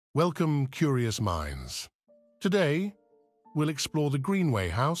Welcome, curious minds. Today, we'll explore the Greenway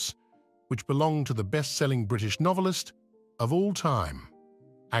House, which belonged to the best-selling British novelist of all time,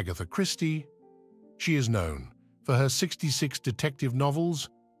 Agatha Christie. She is known for her 66 detective novels,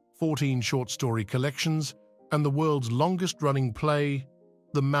 14 short story collections, and the world's longest-running play,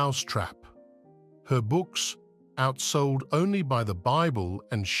 The Mousetrap. Her books, outsold only by the Bible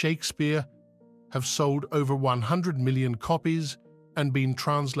and Shakespeare, have sold over 100 million copies and been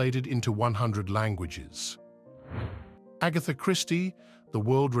translated into 100 languages. Agatha Christie, the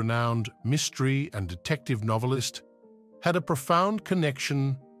world-renowned mystery and detective novelist, had a profound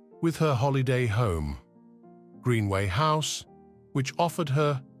connection with her holiday home, Greenway House, which offered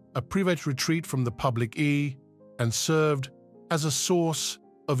her a private retreat from the public eye and served as a source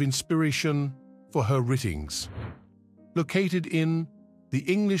of inspiration for her writings. Located in the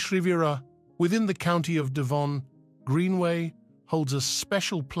English Riviera within the county of Devon, Greenway holds a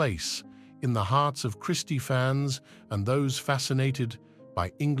special place in the hearts of Christie fans and those fascinated by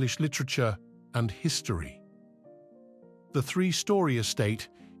English literature and history. The three-story estate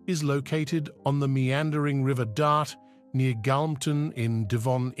is located on the meandering River Dart near Galmpton in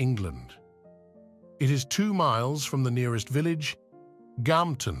Devon, England. It is 2 miles from the nearest village,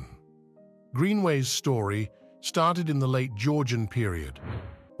 Galmpton. Greenway's story started in the late Georgian period,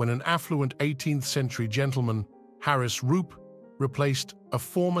 when an affluent 18th-century gentleman, Harris Roop, replaced a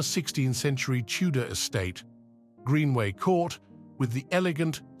former 16th-century Tudor estate, Greenway Court, with the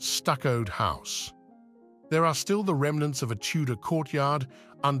elegant, stuccoed house. There are still the remnants of a Tudor courtyard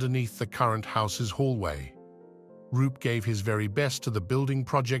underneath the current house's hallway. Roop gave his very best to the building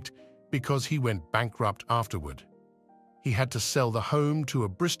project because he went bankrupt afterward. He had to sell the home to a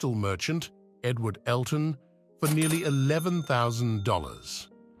Bristol merchant, Edward Elton, for nearly $11,000.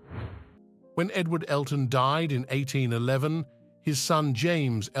 When Edward Elton died in 1811, his son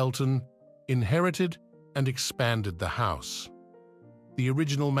James Elton inherited and expanded the house. The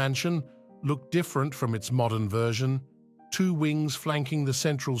original mansion looked different from its modern version, 2 wings flanking the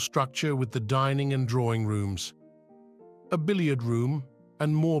central structure with the dining and drawing rooms. A billiard room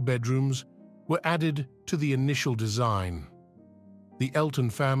and more bedrooms were added to the initial design. The Elton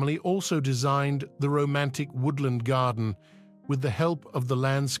family also designed the romantic woodland garden with the help of the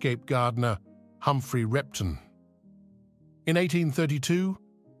landscape gardener Humphrey Repton. In 1832,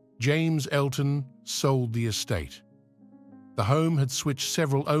 James Elton sold the estate. The home had switched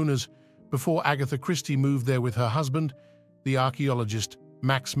several owners before Agatha Christie moved there with her husband, the archaeologist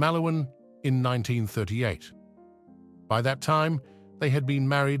Max Mallowan, in 1938. By that time, they had been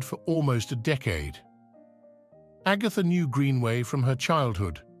married for almost a decade. Agatha knew Greenway from her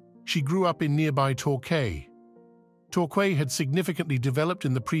childhood. She grew up in nearby Torquay. Torquay had significantly developed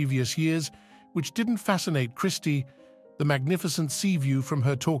in the previous years, which didn't fascinate Christie. The magnificent sea view from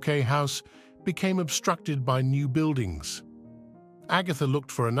her Torquay house became obstructed by new buildings. Agatha looked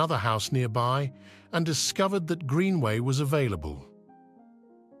for another house nearby and discovered that Greenway was available.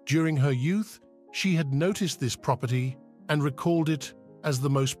 During her youth, she had noticed this property and recalled it as the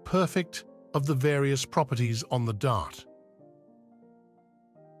most perfect of the various properties on the Dart.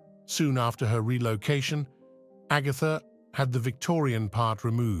 Soon after her relocation, Agatha had the Victorian part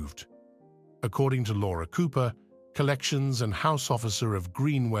removed. According to Laura Cooper, collections and house officer of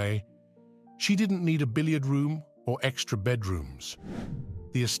Greenway, she didn't need a billiard room or extra bedrooms.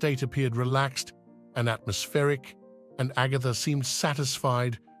 The estate appeared relaxed and atmospheric, and Agatha seemed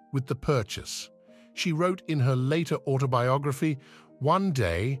satisfied with the purchase. She wrote in her later autobiography, "One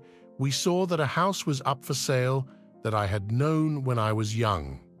day, we saw that a house was up for sale that I had known when I was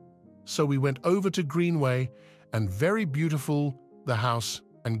young. So we went over to Greenway, and very beautiful the house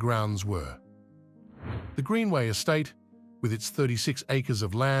and grounds were." The Greenway estate, with its 36 acres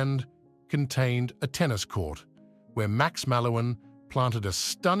of land, contained a tennis court, where Max Mallowan planted a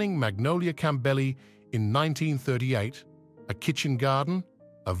stunning Magnolia Campbelli in 1938, a kitchen garden,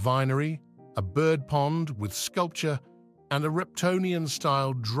 a vinery, a bird pond with sculpture, and a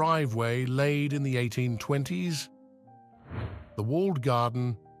Reptonian-style driveway laid in the 1820s. The walled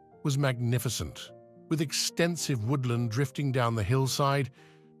garden was magnificent, with extensive woodland drifting down the hillside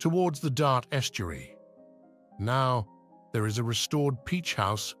towards the Dart estuary. Now, there is a restored peach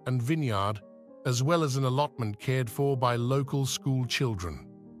house and vineyard, as well as an allotment cared for by local school children.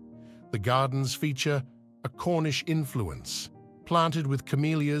 The gardens feature a Cornish influence, planted with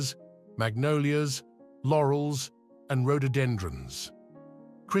camellias, magnolias, laurels, and rhododendrons.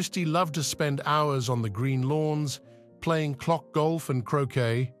 Christie loved to spend hours on the green lawns, playing clock golf and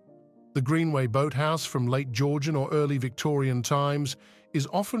croquet. The Greenway boathouse from late Georgian or early Victorian times is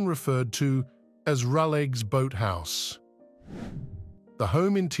often referred to as Ralegh's Boathouse. The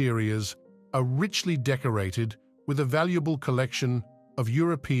home interiors are richly decorated with a valuable collection of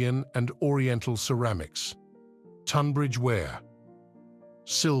European and Oriental ceramics, Tunbridge ware,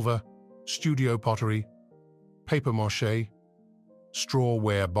 silver, studio pottery, papier-mâché, straw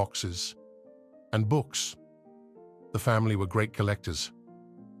ware boxes, and books. The family were great collectors.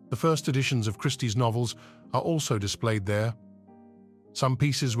 The first editions of Christie's novels are also displayed there. Some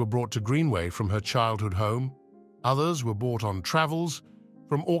pieces were brought to Greenway from her childhood home. Others were bought on travels,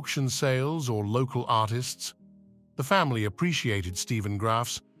 from auction sales or local artists. The family appreciated Stephen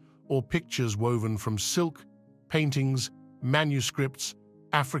graphs, or pictures woven from silk, paintings, manuscripts,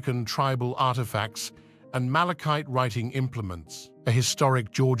 African tribal artifacts, and malachite writing implements. A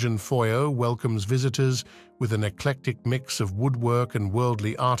historic Georgian foyer welcomes visitors with an eclectic mix of woodwork and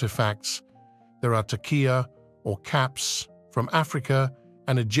worldly artifacts. There are takia, or caps, from Africa,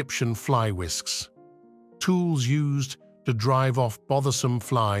 and Egyptian fly whisks, tools used to drive off bothersome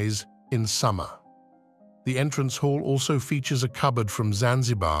flies in summer. The entrance hall also features a cupboard from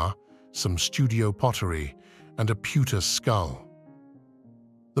Zanzibar, some studio pottery, and a pewter skull.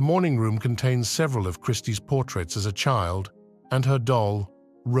 The morning room contains several of Christie's portraits as a child and her doll,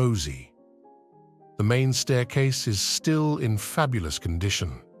 Rosie. The main staircase is still in fabulous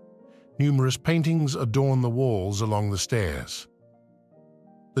condition. Numerous paintings adorn the walls along the stairs.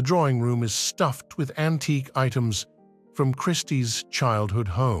 The drawing room is stuffed with antique items from Christie's childhood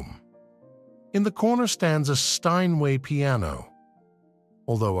home. In the corner stands a Steinway piano.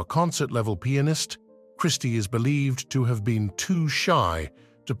 Although a concert-level pianist, Christie is believed to have been too shy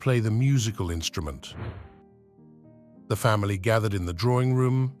to play the musical instrument. The family gathered in the drawing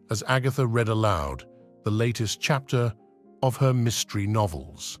room as Agatha read aloud the latest chapter of her mystery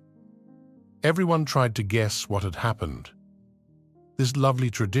novels. Everyone tried to guess what had happened. This lovely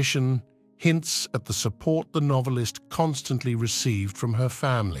tradition hints at the support the novelist constantly received from her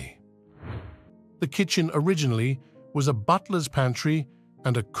family. The kitchen originally was a butler's pantry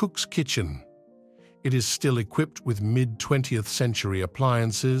and a cook's kitchen. It is still equipped with mid-20th century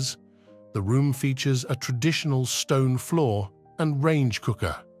appliances. The room features a traditional stone floor and range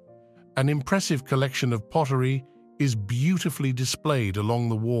cooker. An impressive collection of pottery is beautifully displayed along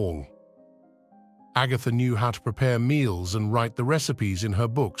the wall. Agatha knew how to prepare meals and write the recipes in her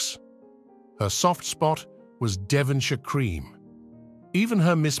books. Her soft spot was Devonshire cream. Even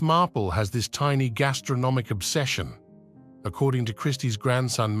her Miss Marple has this tiny gastronomic obsession. According to Christie's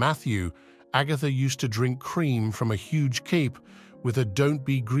grandson Matthew, Agatha used to drink cream from a huge cape with a "Don't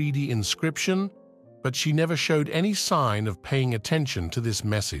be greedy" inscription, but she never showed any sign of paying attention to this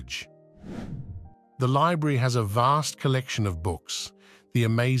message. The library has a vast collection of books, the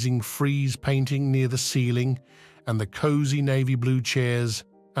amazing frieze painting near the ceiling, and the cozy navy blue chairs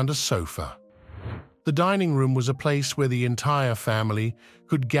and a sofa. The dining room was a place where the entire family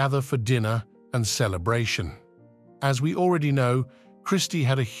could gather for dinner and celebration. As we already know, Christie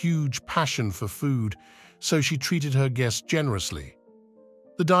had a huge passion for food, so she treated her guests generously.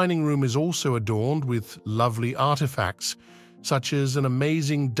 The dining room is also adorned with lovely artifacts, such as an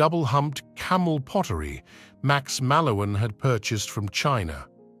amazing double-humped camel pottery Max Mallowan had purchased from China.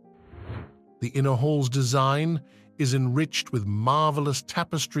 The inner hall's design is enriched with marvelous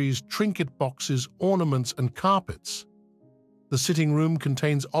tapestries, trinket boxes, ornaments, and carpets. The sitting room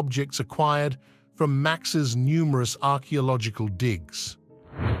contains objects acquired from Max's numerous archaeological digs.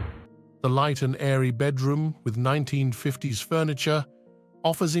 The light and airy bedroom with 1950s furniture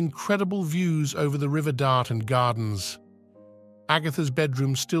offers incredible views over the River Dart and gardens. Agatha's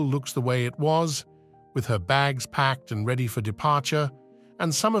bedroom still looks the way it was, with her bags packed and ready for departure,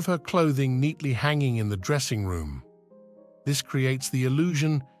 and some of her clothing neatly hanging in the dressing room. This creates the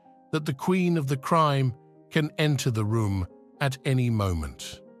illusion that the queen of the crime can enter the room at any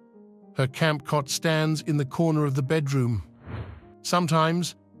moment. Her camp cot stands in the corner of the bedroom.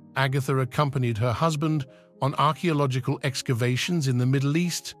 Sometimes, Agatha accompanied her husband on archaeological excavations in the Middle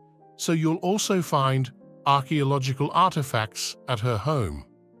East, so you'll also find archaeological artifacts at her home.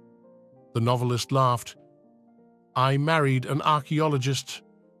 The novelist laughed. "I married an archaeologist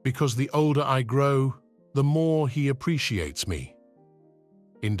because the older I grow, the more he appreciates me."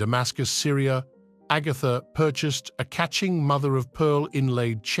 In Damascus, Syria, Agatha purchased a catching mother-of-pearl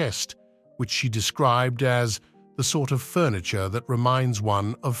inlaid chest, which she described as the sort of furniture that reminds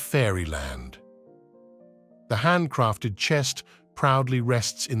one of fairyland. The handcrafted chest proudly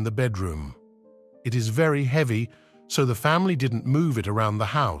rests in the bedroom. It is very heavy, so the family didn't move it around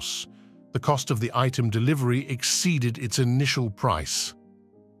the house. The cost of the item delivery exceeded its initial price.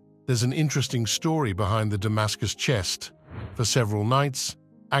 There's an interesting story behind the Damascus chest. For several nights,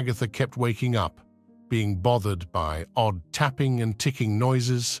 Agatha kept waking up, being bothered by odd tapping and ticking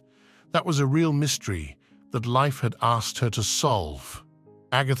noises. That was a real mystery that life had asked her to solve.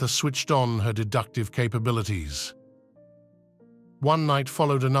 Agatha switched on her deductive capabilities. One night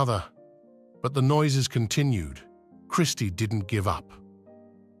followed another, but the noises continued. Christie didn't give up.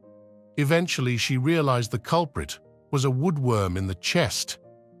 Eventually, she realized the culprit was a woodworm in the chest.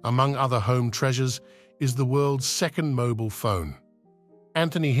 Among other home treasures is the world's second mobile phone.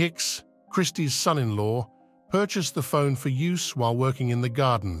 Anthony Hicks, Christie's son-in-law, purchased the phone for use while working in the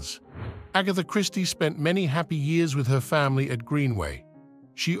gardens. Agatha Christie spent many happy years with her family at Greenway.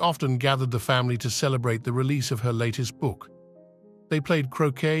 She often gathered the family to celebrate the release of her latest book. They played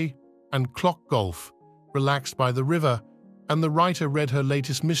croquet and clock golf, relaxed by the river, and the writer read her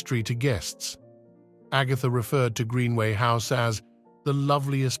latest mystery to guests. Agatha referred to Greenway House as the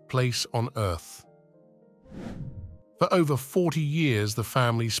loveliest place on earth. For over 40 years, the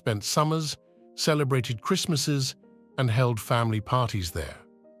family spent summers, celebrated Christmases, and held family parties there.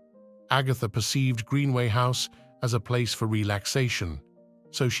 Agatha perceived Greenway House as a place for relaxation,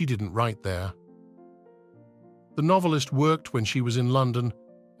 so she didn't write there. The novelist worked when she was in London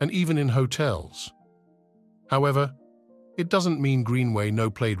and even in hotels. However, it doesn't mean Greenway no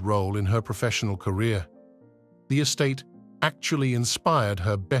played role in her professional career. The estate actually inspired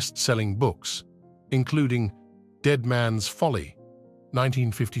her best-selling books, including Dead Man's Folly,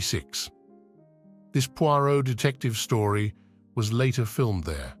 1956. This Poirot detective story was later filmed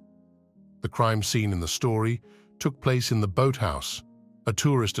there. The crime scene in the story took place in the boathouse, a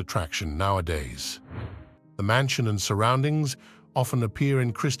tourist attraction nowadays. The mansion and surroundings often appear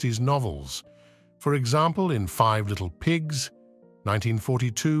in Christie's novels. For example, in Five Little Pigs,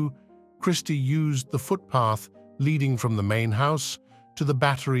 1942, Christie used the footpath leading from the main house to the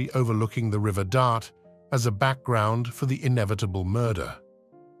battery overlooking the River Dart as a background for the inevitable murder.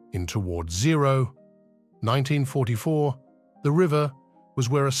 In Towards Zero, 1944, the river was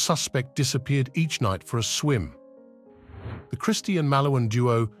where a suspect disappeared each night for a swim. The Christie and Malouin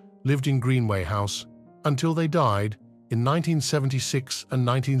duo lived in Greenway House until they died in 1976 and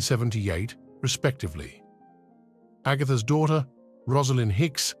 1978, respectively. Agatha's daughter, Rosalind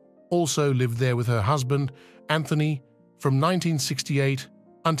Hicks, also lived there with her husband, Anthony, from 1968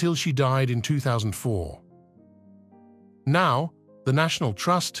 until she died in 2004. Now, the National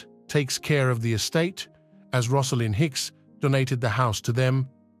Trust takes care of the estate, as Rosalind Hicks donated the house to them.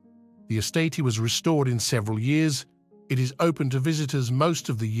 The estate was restored in several years. It is open to visitors most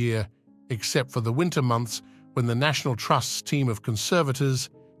of the year, except for the winter months when the National Trust's team of conservators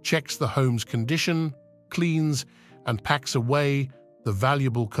checks the home's condition, cleans, and packs away the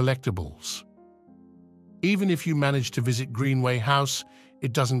valuable collectibles. Even if you manage to visit Greenway House,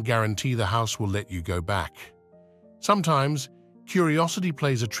 it doesn't guarantee the house will let you go back. Sometimes, curiosity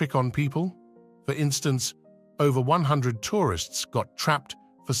plays a trick on people. For instance, over 100 tourists got trapped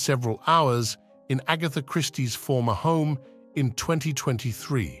for several hours in Agatha Christie's former home in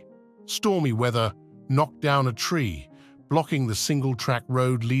 2023. Stormy weather knocked down a tree, blocking the single-track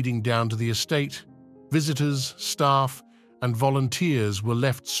road leading down to the estate. Visitors, staff, and volunteers were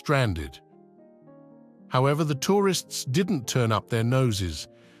left stranded. However, the tourists didn't turn up their noses.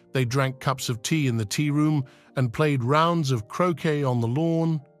 They drank cups of tea in the tea room and played rounds of croquet on the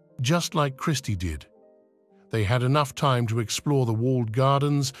lawn, just like Christie did. They had enough time to explore the walled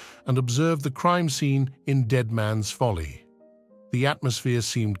gardens and observe the crime scene in Dead Man's Folly. The atmosphere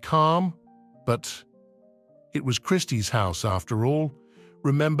seemed calm, but it was Christie's house after all.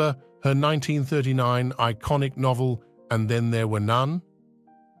 Remember her 1939 iconic novel, And Then There Were None?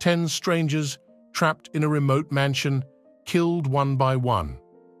 10 strangers trapped in a remote mansion, killed one by one.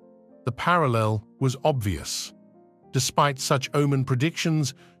 The parallel was obvious. Despite such omen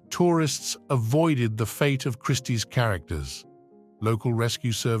predictions, tourists avoided the fate of Christie's characters. Local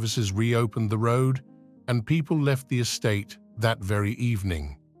rescue services reopened the road, and people left the estate that very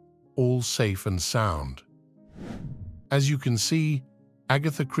evening, all safe and sound. As you can see,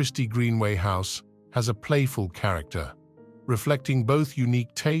 Agatha Christie Greenway House has a playful character, reflecting both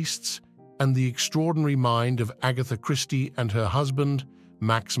unique tastes and the extraordinary mind of Agatha Christie and her husband,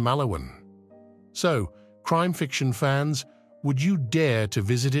 Max Malouin. So, crime fiction fans, would you dare to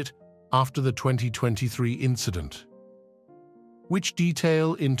visit it after the 2023 incident? Which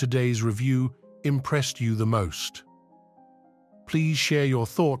detail in today's review impressed you the most? Please share your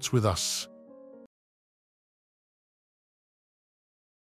thoughts with us